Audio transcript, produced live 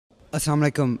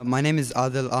Assalamu alaikum. My name is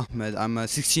Adil Ahmed. I'm a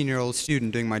 16-year-old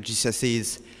student doing my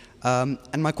GCSEs.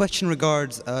 And my question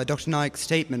regards Dr. Naik's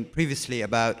statement previously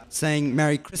about saying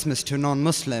Merry Christmas to a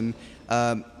non-Muslim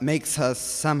makes us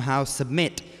somehow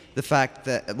submit the fact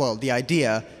that, well, the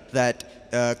idea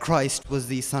that Christ was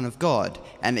the Son of God,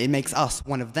 and it makes us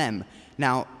one of them.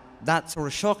 Now, that sort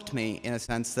of shocked me in a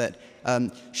sense that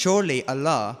surely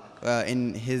Allah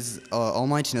in His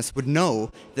almightiness would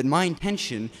know that my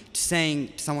intention to saying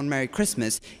to someone Merry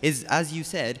Christmas is, as you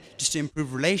said, just to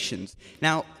improve relations.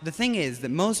 Now, the thing is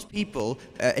that most people,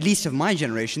 at least of my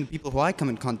generation, the people who I come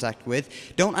in contact with,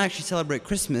 don't actually celebrate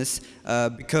Christmas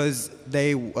because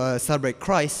they celebrate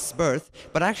Christ's birth,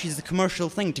 but actually it's a commercial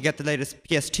thing to get the latest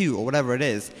PS2 or whatever it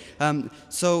is.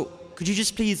 So could you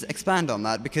just please expand on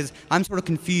that? Because I'm sort of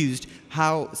confused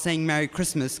how saying Merry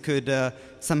Christmas could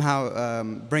somehow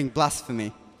bring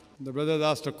blasphemy. The brother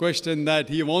asked a question that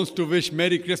he wants to wish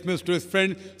Merry Christmas to his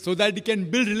friend so that he can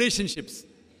build relationships.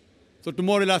 So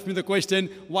tomorrow he'll ask me the question,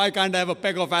 why can't I have a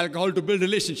peg of alcohol to build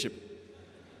relationship?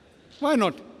 Why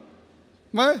not?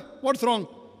 Why? What's wrong?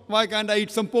 Why can't I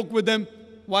eat some pork with them?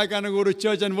 Why can't I go to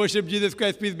church and worship Jesus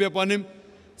Christ, peace be upon Him?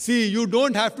 See, you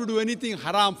don't have to do anything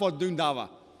haram for doing dawah.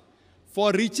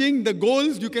 For reaching the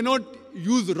goals, you cannot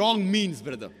use wrong means,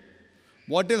 brother.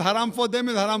 What is haram for them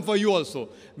is haram for you also.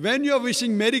 When you are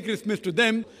wishing Merry Christmas to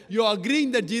them, you are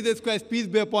agreeing that Jesus Christ, peace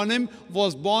be upon Him,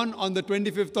 was born on the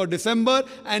 25th of December,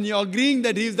 and you are agreeing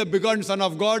that He is the begotten Son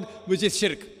of God, which is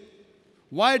shirk.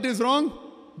 Why it is wrong?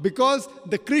 Because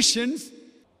the Christians,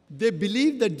 they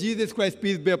believe that Jesus Christ,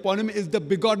 peace be upon Him, is the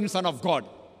begotten Son of God.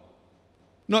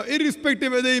 Now,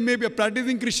 irrespective whether he may be a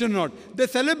practicing Christian or not, they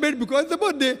celebrate because it's the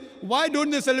birthday. Why don't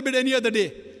they celebrate any other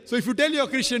day? So if you tell your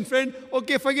Christian friend,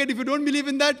 okay, forget, if you don't believe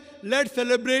in that, let's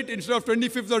celebrate instead of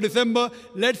 25th of December,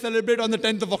 let's celebrate on the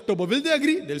 10th of October. Will they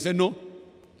agree? They'll say no.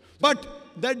 But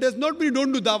that does not mean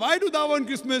don't do dawah. I do dawah on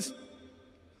Christmas.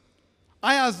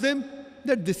 I ask them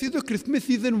that this is the Christmas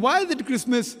season. Why is it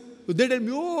Christmas? So they tell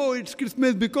me, oh, it's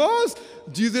Christmas because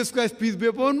Jesus Christ, peace be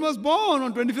upon Him, was born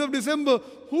on 25th of December.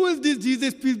 Who is this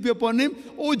Jesus, peace be upon Him?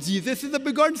 Oh, Jesus is the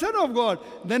begotten Son of God.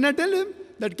 Then I tell him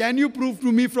that can you prove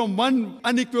to me from one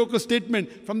unequivocal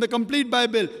statement from the complete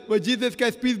Bible where Jesus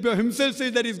Christ, peace be upon Him, Himself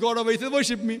says that He's God over, He says,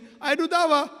 worship me. I do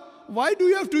dawah. Why do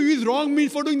you have to use wrong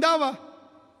means for doing dawah?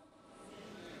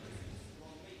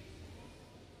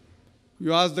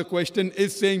 You ask the question,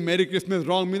 is saying Merry Christmas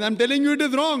wrong means? I'm telling you it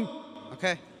is wrong.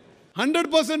 Okay.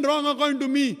 100% wrong according to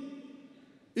me.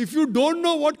 If you don't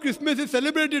know what Christmas is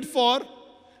celebrated for,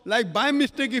 like by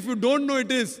mistake, if you don't know it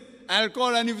is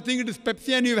alcohol and if you think it is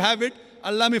Pepsi and you have it,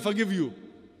 Allah may forgive you.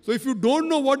 So if you don't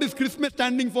know what is Christmas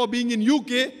standing for being in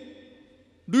UK,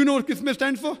 do you know what Christmas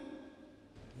stands for?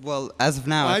 Well, as of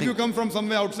now, or have you come from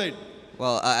somewhere outside?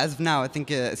 Well, as of now, I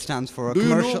think it stands for a do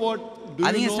commercial. You know what?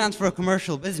 I think it stands for a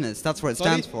commercial business. That's what it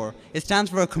stands for. It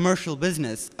stands for a commercial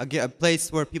business, a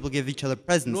place where people give each other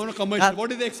presents. No, commercial.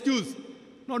 What is the excuse?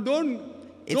 No, don't.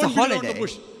 It's don't a holiday. The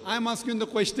bush. I'm asking the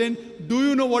question, do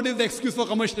you know what is the excuse for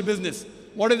commercial business?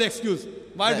 What is the excuse?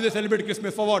 Why do they celebrate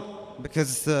Christmas? For what?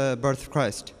 Because it's the birth of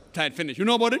Christ. Right, finish. You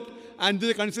know about it? And do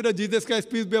they consider Jesus Christ,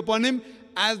 peace be upon Him,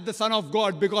 as the Son of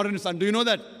God, begotten Son? Do you know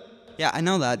that? Yeah, I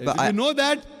know that. But if you know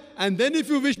that, and then if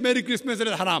you wish Merry Christmas, it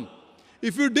is haram.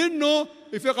 If you didn't know,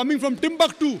 if you're coming from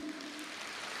Timbuktu,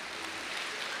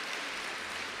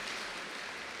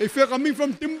 if you're coming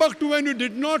from Timbuktu and you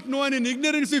did not know and in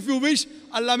ignorance, if you wish,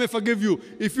 Allah may forgive you.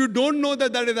 If you don't know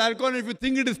that that is alcohol, if you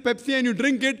think it is Pepsi and you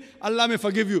drink it, Allah may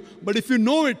forgive you. But if you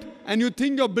know it and you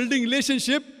think you're building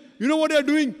relationship, you know what you're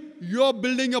doing? You're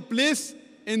building a place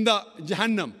in the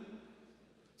Jahannam.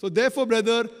 So therefore,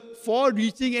 brother, for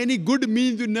reaching any good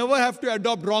means, you never have to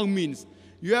adopt wrong means.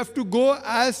 You have to go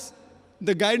as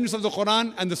the guidance of the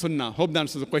Quran and the Sunnah. Hope that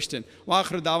answers the question. Wa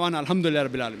akhir da'wana alhamdulillah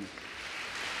rabbil alamin.